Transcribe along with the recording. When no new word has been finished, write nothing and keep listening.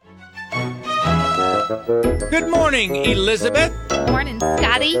Good morning, Elizabeth. Morning,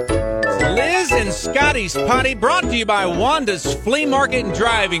 Scotty. Liz and Scotty's Potty brought to you by Wanda's Flea Market and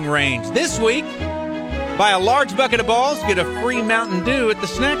Driving Range. This week, buy a large bucket of balls, get a free Mountain Dew at the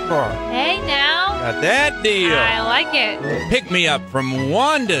snack bar. Hey, now. Got that deal. I like it. Pick me up from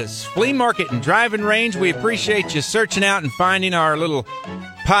Wanda's Flea Market and Driving Range. We appreciate you searching out and finding our little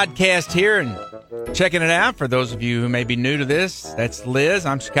podcast here and checking it out. For those of you who may be new to this, that's Liz.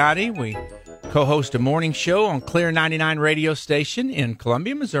 I'm Scotty. We co-host a morning show on Clear 99 radio station in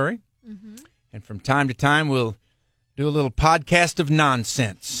Columbia, Missouri. Mm-hmm. And from time to time, we'll do a little podcast of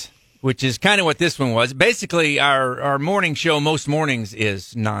nonsense, which is kind of what this one was. Basically, our morning show most mornings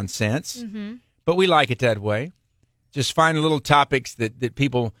is nonsense, but we like it that way. Just find little topics that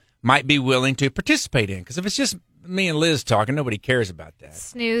people might be willing to participate in. Because if it's just me and Liz talking, nobody cares about that.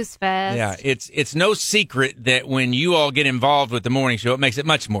 Snooze fest. Yeah, it's no secret that when you all get involved with the morning show, it makes it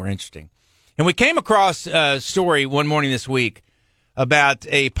much more interesting. And we came across a story one morning this week about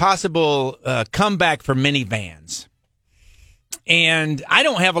a possible comeback for minivans. And I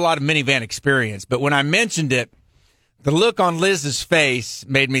don't have a lot of minivan experience, but when I mentioned it, the look on Liz's face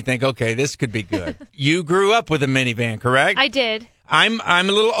made me think, okay, this could be good. You grew up with a minivan, correct? I did. I'm a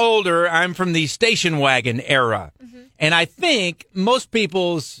little older. I'm from the station wagon era. Mm-hmm. And I think most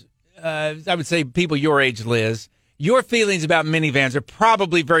people's, I would say people your age, Liz, your feelings about minivans are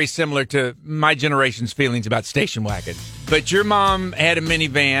probably very similar to my generation's feelings about station wagons. But your mom had a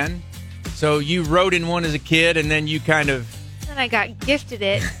minivan, so you rode in one as a kid, and then you kind of... And I got gifted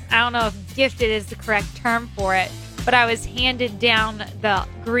it. I don't know if gifted is the correct term for it, but I was handed down the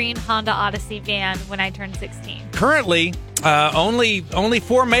green Honda Odyssey van when I turned 16. Currently, only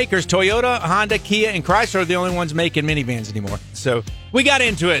four makers, Toyota, Honda, Kia, and Chrysler, are the only ones making minivans anymore. So we got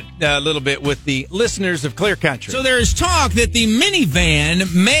into it a little bit with the listeners of Clear Country. So there is talk that the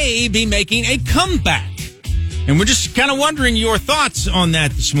minivan may be making a comeback. And we're just kind of wondering your thoughts on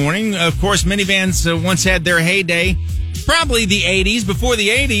that this morning. Of course, minivans once had their heyday, probably the 80s. Before the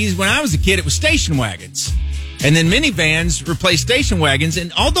 80s, when I was a kid, it was station wagons. And then minivans replaced station wagons.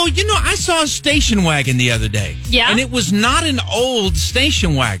 And although, I saw a station wagon the other day. Yeah. And it was not an old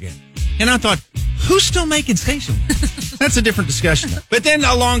station wagon. And I thought, who's still making station wagons? That's a different discussion. But then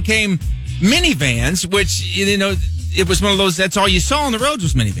along came minivans, which, it was one of those, that's all you saw on the roads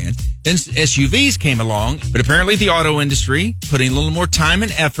was minivans. Then SUVs came along, but apparently the auto industry putting a little more time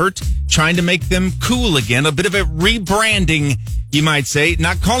and effort trying to make them cool again. A bit of a rebranding, you might say.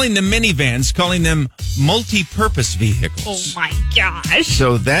 Not calling them minivans, calling them multi-purpose vehicles. Oh, my gosh.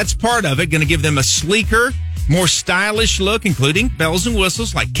 So that's part of it. Going to give them a sleeker, more stylish look, including bells and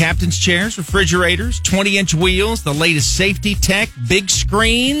whistles like captain's chairs, refrigerators, 20-inch wheels, the latest safety tech, big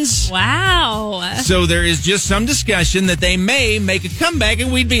screens. Wow. So there is just some discussion that they may make a comeback,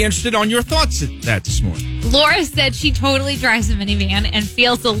 and we'd be interested on your thoughts at that this morning. Laura said she totally drives a minivan and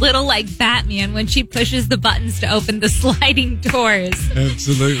feels a little like Batman when she pushes the buttons to open the sliding doors.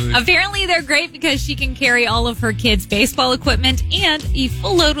 Absolutely. Apparently they're great because she can carry all of her kids' baseball equipment and a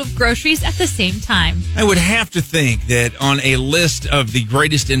full load of groceries at the same time. I would have to think that on a list of the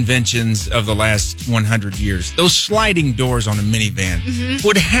greatest inventions of the last 100 years, those sliding doors on a minivan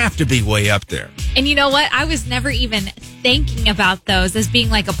would have to be way up there. And you know what? I was never even thinking about those as being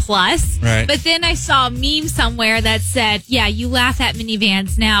like a plus. Right. But then I saw a meme somewhere that said, yeah, you laugh at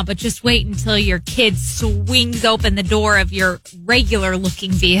minivans now, but just wait until your kid swings open the door of your regular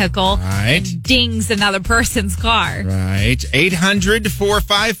looking vehicle and dings another person's car. Right.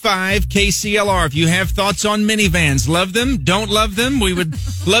 800-455-KCLR. If you have thoughts on minivans, love them, don't love them, we would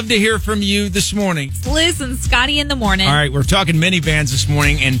love to hear from you this morning. It's Liz and Scotty in the morning. All right, we're talking minivans this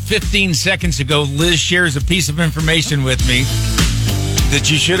morning, and 15 seconds ago, Liz shares a piece of information with me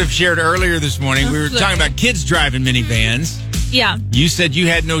that you should have shared earlier this morning. We were talking about kids driving minivans. Yeah. You said you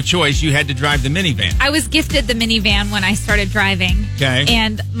had no choice. You had to drive the minivan. I was gifted the minivan when I started driving. Okay.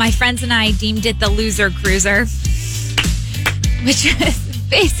 And my friends and I deemed it the loser cruiser, which is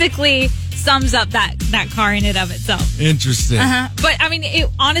basically sums up that car in and of itself. Interesting. But, I mean, it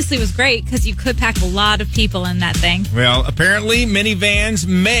honestly was great because you could pack a lot of people in that thing. Well, apparently minivans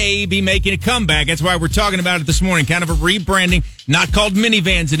may be making a comeback. That's why we're talking about it this morning. Kind of a rebranding, not called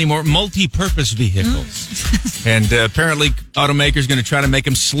minivans anymore, multi-purpose vehicles. And apparently automakers going to try to make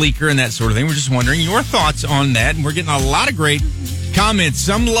them sleeker and that sort of thing. We're just wondering your thoughts on that. And we're getting a lot of great comments.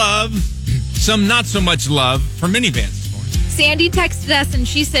 Some love, some not so much love for minivans. Sandy texted us and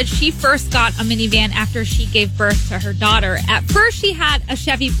she said she first got a minivan after she gave birth to her daughter. At first she had a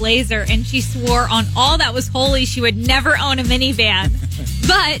Chevy Blazer and she swore on all that was holy she would never own a minivan.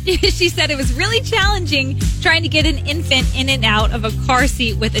 But she said it was really challenging trying to get an infant in and out of a car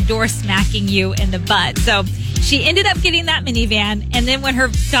seat with a door smacking you in the butt. So she ended up getting that minivan. And then when her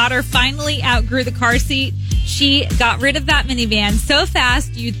daughter finally outgrew the car seat, she got rid of that minivan so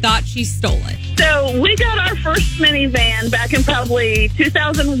fast you thought she stole it. So we got our first minivan back in probably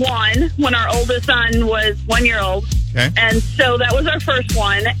 2001 when our oldest son was 1 year old. Okay. And so that was our first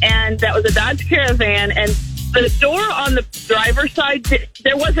one. And that was a Dodge Caravan. And the door on the driver's side,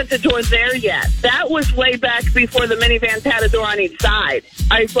 there wasn't a door there yet. That was way back before the minivans had a door on each side.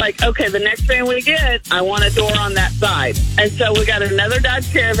 I was like, okay, the next van we get, I want a door on that side. And so we got another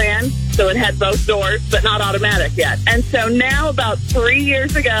Dodge Caravan. So it had both doors, but not automatic yet. And so now about 3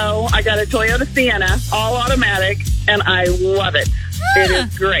 years ago, I got a Toyota Sienna, all automatic, and I love it. It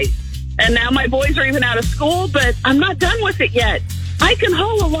is great. And now my boys are even out of school, but I'm not done with it yet. I can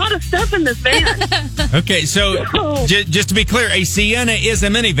haul a lot of stuff in this van. Okay, so just to be clear, a Sienna is a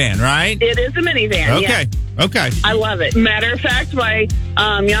minivan, right? It is a minivan, Okay, yeah. okay. I love it. Matter of fact, my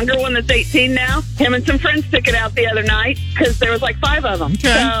younger one that's 18 now, him and some friends took it out the other night because there was like 5 of them.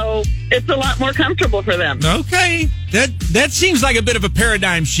 Okay. So it's a lot more comfortable for them. Okay, that seems like a bit of a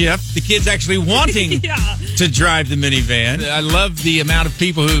paradigm shift. The kids actually wanting to drive the minivan. I love the amount of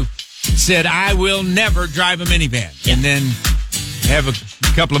people who said, I will never drive a minivan. And then have a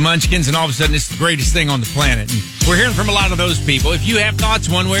couple of munchkins, and all of a sudden it's the greatest thing on the planet. And we're hearing from a lot of those people. If you have thoughts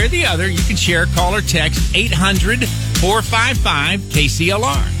one way or the other, you can share, call, or text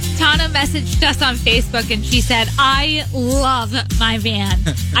 800-455-KCLR. Tana messaged us on Facebook and she said, I love my van.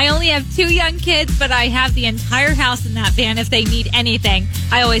 I only have 2 young kids, but I have the entire house in that van if they need anything.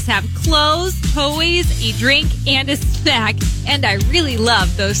 I always have clothes, toys, a drink, and a snack. And I really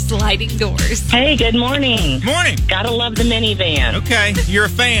love those sliding doors. Hey, good morning. Morning. Gotta love the minivan. Okay, you're a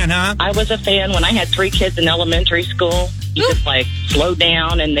fan, huh? I was a fan when I had 3 kids in elementary school. You just slow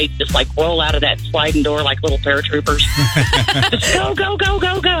down and they just roll out of that sliding door like little paratroopers. Just go, go, go,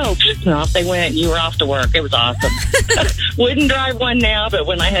 go, go. And off they went and you were off to work. It was awesome. Wouldn't drive one now, but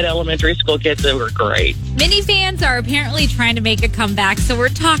when I had elementary school kids, they were great. Minivans are apparently trying to make a comeback, so we're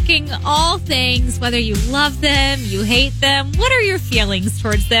talking all things, whether you love them, you hate them, what are your feelings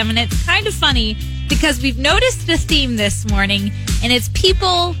towards them? And it's kind of funny because we've noticed a theme this morning, and it's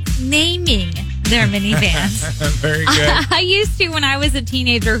people naming their minivans. Very good. I used to when I was a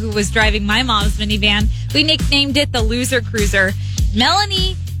teenager who was driving my mom's minivan. We nicknamed it the Loser Cruiser.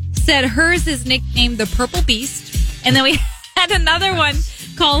 Melanie said hers is nicknamed the Purple Beast. And then we had another one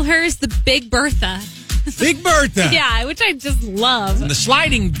call hers the Big Bertha. Big Bertha. Yeah, which I just love. The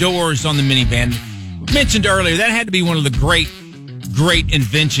sliding doors on the minivan, mentioned earlier, that had to be one of the great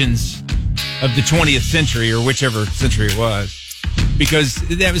inventions of the 20th century, or whichever century it was. Because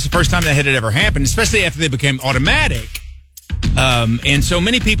that was the first time that had ever happened, especially after they became automatic. And so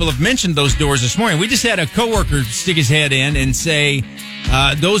many people have mentioned those doors this morning. We just had a coworker stick his head in and say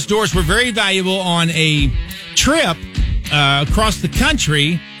those doors were very valuable on a trip across the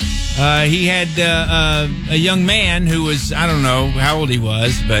country. He had a young man who was, I don't know how old he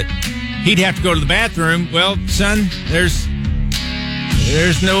was, but he'd have to go to the bathroom. Well, son, there's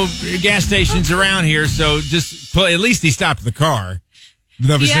no gas stations around here, so just at least he stopped the car.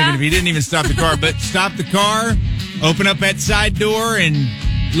 I was thinking if he didn't even stop the car, but stop the car, open up that side door, and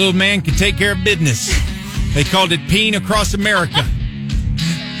little man could take care of business. They called it peeing across America.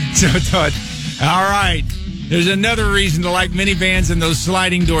 So I thought, all right, there's another reason to like minivans and those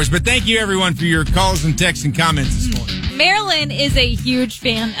sliding doors. But thank you, everyone, for your calls and texts and comments this morning. Marilyn is a huge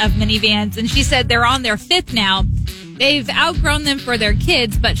fan of minivans, and she said they're on their 5th now. They've outgrown them for their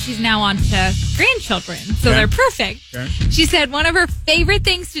kids, but she's now on to grandchildren, so they're perfect. Okay. She said one of her favorite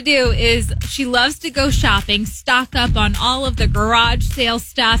things to do is she loves to go shopping, stock up on all of the garage sale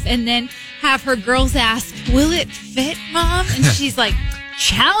stuff, and then have her girls ask, will it fit, Mom? And she's like,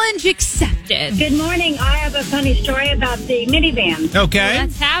 challenge accepted. Good morning. I have a funny story about the minivan. Okay.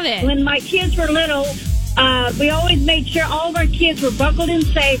 Let's have it. When my kids were little, we always made sure all of our kids were buckled and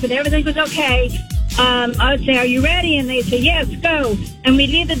safe and everything was okay. I would say, are you ready? And they'd say, yes, go. And we'd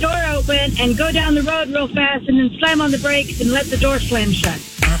leave the door open and go down the road real fast and then slam on the brakes and let the door slam shut.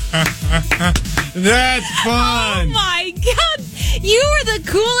 That's fun. Oh, my God. You were the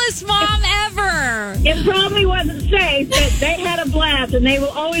coolest mom ever. It probably wasn't safe, but they had a blast, and they will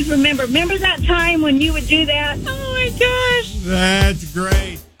always remember. Remember that time when you would do that? Oh, my gosh. That's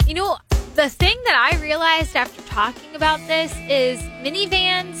great. You know, the thing that I realized after talking about this is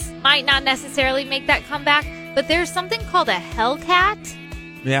minivans might not necessarily make that comeback, but there's something called a Hellcat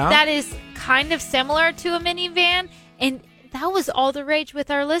that is kind of similar to a minivan, and that was all the rage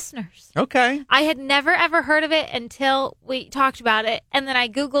with our listeners. Okay. I had never, ever heard of it until we talked about it. And then I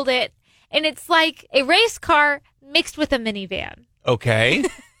Googled it. And it's like a race car mixed with a minivan. Okay.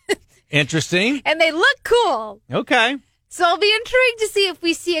 Interesting. And they look cool. Okay. So I'll be intrigued to see if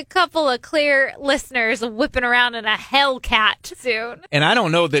we see a couple of clear listeners whipping around in a Hellcat soon. And I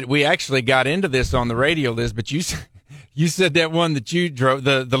don't know that we actually got into this on the radio, Liz, but you said that one that you drove,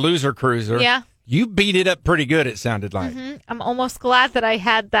 the Loser Cruiser. Yeah. You beat it up pretty good, it sounded like. Mm-hmm. I'm almost glad that I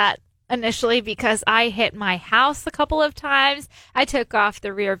had that initially because I hit my house a couple of times. I took off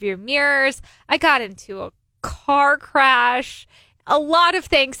the rear view mirrors. I got into a car crash. A lot of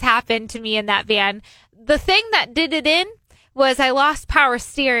things happened to me in that van. The thing that did it in was I lost power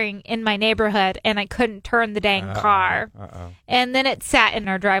steering in my neighborhood and I couldn't turn the dang car. And then it sat in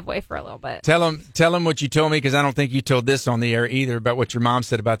our driveway for a little bit. Tell them what you told me, because I don't think you told this on the air either, about what your mom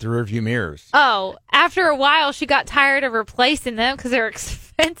said about the rearview mirrors. Oh, after a while, she got tired of replacing them because they're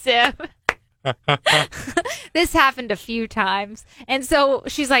expensive. This happened a few times. And so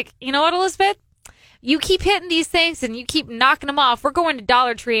she's like, you know what, Elizabeth? You keep hitting these things and you keep knocking them off. We're going to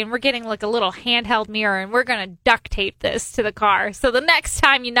Dollar Tree and we're getting like a little handheld mirror and we're going to duct tape this to the car. So the next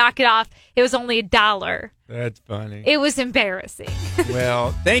time you knock it off, it was only $1. That's funny. It was embarrassing.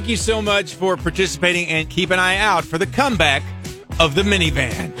 Well, thank you so much for participating, and keep an eye out for the comeback of the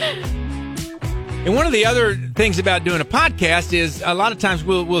minivan. And one of the other things about doing a podcast is a lot of times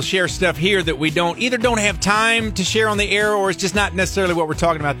we'll share stuff here that we don't have time to share on the air, or it's just not necessarily what we're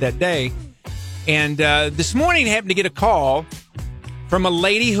talking about that day. And this morning, I happened to get a call from a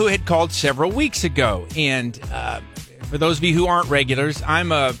lady who had called several weeks ago. And for those of you who aren't regulars,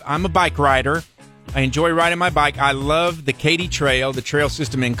 I'm a bike rider. I enjoy riding my bike. I love the Katy Trail, the trail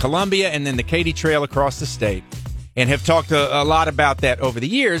system in Columbia, and then the Katy Trail across the state. And have talked a lot about that over the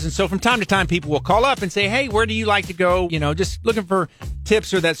years. And so from time to time, people will call up and say, hey, where do you like to go? You know, just looking for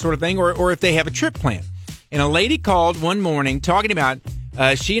tips or that sort of thing, or if they have a trip plan. And a lady called one morning talking about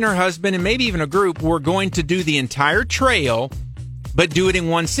she and her husband and maybe even a group were going to do the entire trail, but do it in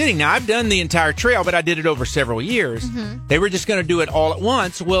one sitting. Now, I've done the entire trail, but I did it over several years. Mm-hmm. They were just going to do it all at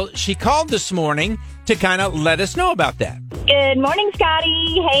once. Well, she called this morning to kind of let us know about that. Good morning,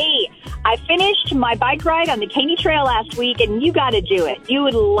 Scotty. Hey, I finished my bike ride on the Katy Trail last week, and you got to do it. You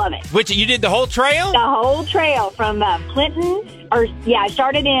would love it. Which, you did the whole trail? The whole trail from Clinton. I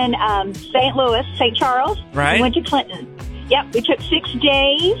started in St. Louis, St. Charles. Right. And went to Clinton. Yep, we took 6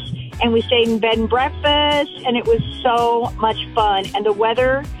 days, and we stayed in bed and breakfast, and it was so much fun. And the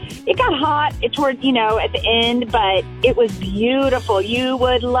weather, it got hot toward, at the end, but it was beautiful. You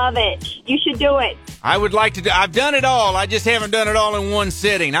would love it. You should do it. I would like to do. I've done it all. I just haven't done it all in one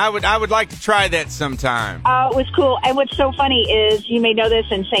sitting. I would like to try that sometime. Oh, it was cool. And what's so funny is, you may know this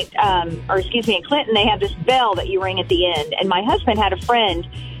in in Clinton, they have this bell that you ring at the end. And my husband had a friend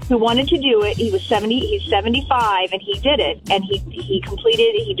who wanted to do it. He's 75, and he did it. And he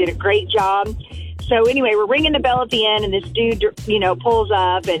completed it. He did a great job. So anyway, we're ringing the bell at the end, and this dude, pulls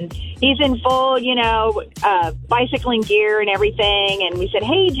up, and he's in full, bicycling gear and everything. And we said,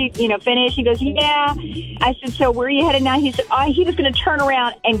 hey, did you, finish? He goes, yeah. I said, so where are you headed now? He said, he was going to turn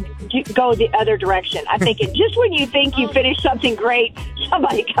around and go the other direction. I'm thinking, just when you think you finished something great,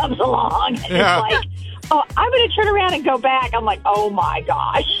 somebody comes along. And it's like, oh, I'm going to turn around and go back. I'm like, oh, my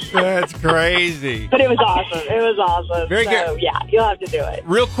gosh. That's crazy. But it was awesome. It was awesome. Very good. Yeah, you'll have to do it.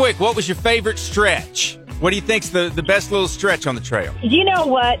 Real quick, what was your favorite stretch? What do you think's the best little stretch on the trail? You know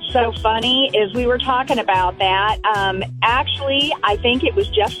what's so funny is we were talking about that. Actually, I think it was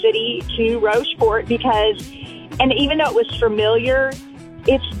Jeff City to Rocheport and even though it was familiar,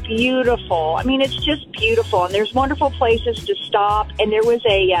 it's beautiful. I mean, it's just beautiful. And there's wonderful places to stop. And there was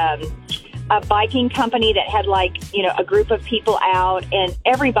a biking company that had a group of people out, and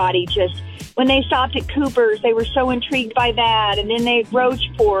everybody just, when they stopped at Cooper's, they were so intrigued by that. And then they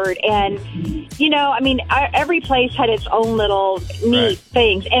Rocheport, and every place had its own little neat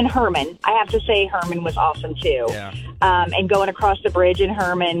things. And Herman, I have to say, Herman was awesome too. Yeah. And going across the bridge in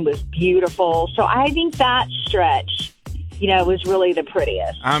Herman was beautiful. So I think that stretch, was really the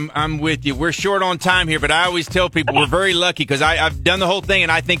prettiest. I'm with you. We're short on time here, but I always tell people we're very lucky because I've done the whole thing,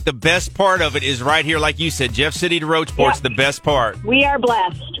 and I think the best part of it is right here, like you said, Jeff City to Rocheport's the best part. We are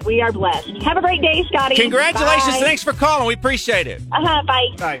blessed. We are blessed. Have a great day, Scotty. Congratulations. Bye. Thanks for calling. We appreciate it. Bye.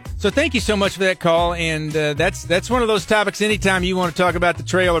 Bye. So thank you so much for that call, and that's one of those topics anytime you want to talk about the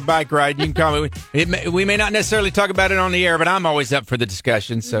trail or bike ride, you can call me. We may not necessarily talk about it on the air, but I'm always up for the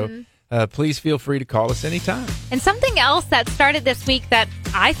discussion, so... Mm-hmm. Please feel free to call us anytime. And something else that started this week that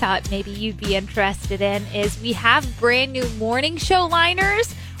I thought maybe you'd be interested in is we have brand new morning show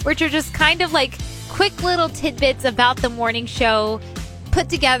liners, which are just kind of like quick little tidbits about the morning show put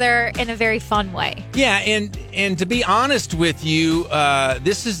together in a very fun way. Yeah, and to be honest with you,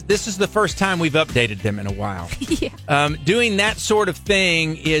 this is the first time we've updated them in a while. Yeah. Doing that sort of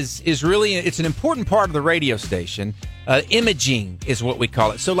thing is really, it's an important part of the radio station. Imaging is what we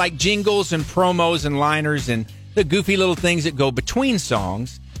call it. So like jingles and promos and liners and the goofy little things that go between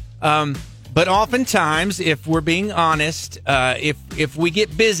songs. But oftentimes, if we're being honest, if we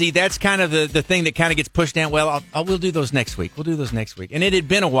get busy, that's kind of the thing that kind of gets pushed down. Well, we'll do those next week. We'll do those next week. And it had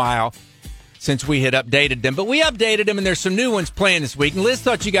been a while since we had updated them. But we updated them, and there's some new ones playing this week. And Liz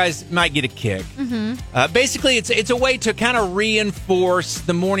thought you guys might get a kick. Mm-hmm. Basically, it's a way to kind of reinforce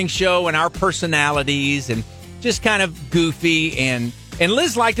the morning show and our personalities and just kind of goofy. And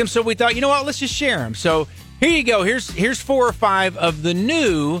Liz liked them, so we thought, you know what, let's just share them. So here you go. Here's 4 or 5 of the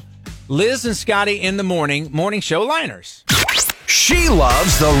new Liz and Scotty in the morning show liners. She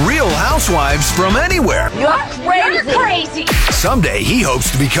loves the Real Housewives from anywhere. You're crazy. Someday he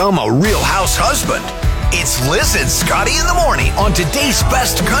hopes to become a Real House husband. It's Liz and Scotty in the morning on today's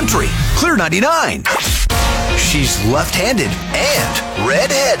best country, Clear 99. She's left-handed and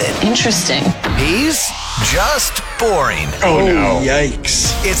red-headed. Interesting. He's just boring. Oh, no.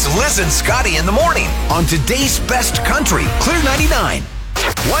 Yikes. It's Liz and Scotty in the morning on today's best country, Clear 99.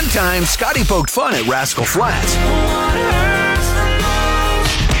 One time, Scotty poked fun at Rascal Flatts.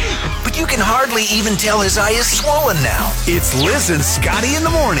 But you can hardly even tell his eye is swollen now. It's Liz and Scotty in the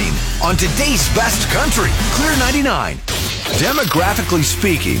morning on today's best country, Clear 99. Demographically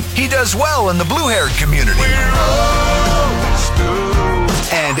speaking, he does well in the blue-haired community.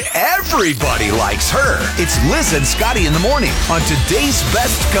 And everybody likes her. It's Liz and Scotty in the morning on today's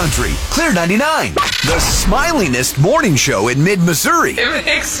best country, Clear 99. The smilingest morning show in mid-Missouri. It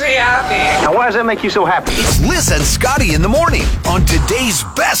makes me happy. Now, why does that make you so happy? It's Liz and Scotty in the morning on today's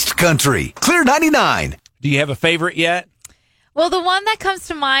best country, Clear 99. Do you have a favorite yet? Well, the one that comes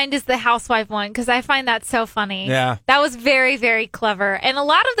to mind is the housewife one, because I find that so funny. Yeah. That was very, very clever. And a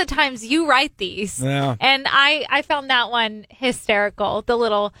lot of the times you write these. Yeah. And I found that one hysterical. The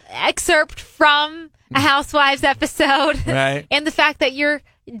little excerpt from a Housewives episode. Right. And the fact that you're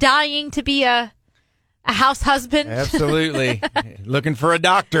dying to be a house husband. Absolutely. Looking for a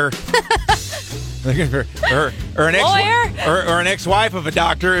doctor. Looking for or an Lawyer? or an ex-wife of a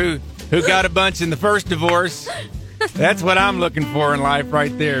doctor who got a bunch in the first divorce. That's what I'm looking for in life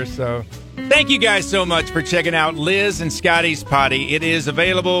right there. So thank you guys so much for checking out Liz and Scotty's Potty. It is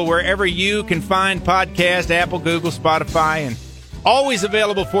available wherever you can find podcasts, Apple, Google, Spotify, and always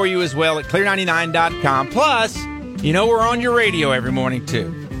available for you as well at clear99.com. Plus, you know we're on your radio every morning too.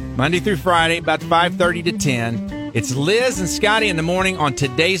 Monday through Friday, about 5:30 to 10. It's Liz and Scotty in the morning on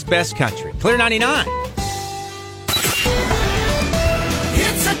today's best country, Clear 99.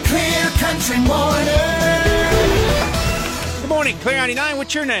 It's a Clear Country morning. Good morning, Clear 99.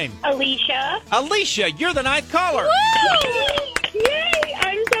 What's your name? Alicia. Alicia, you're the ninth caller. Yay!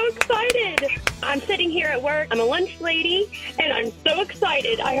 I'm so excited. I'm sitting here at work. I'm a lunch lady, and I'm so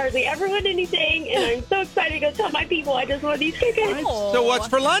excited. I hardly ever win anything, and I'm so excited to go tell my people I just won these tickets. So what's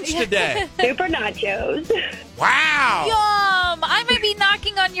for lunch today? Super nachos. Wow. Yum! I might be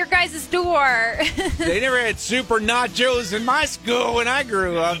knocking on your guys' door. They never had super nachos in my school when I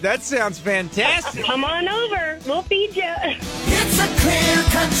grew up. That sounds fantastic. Come on over. We'll feed you. It's a Clear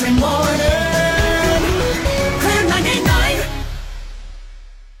Country morning.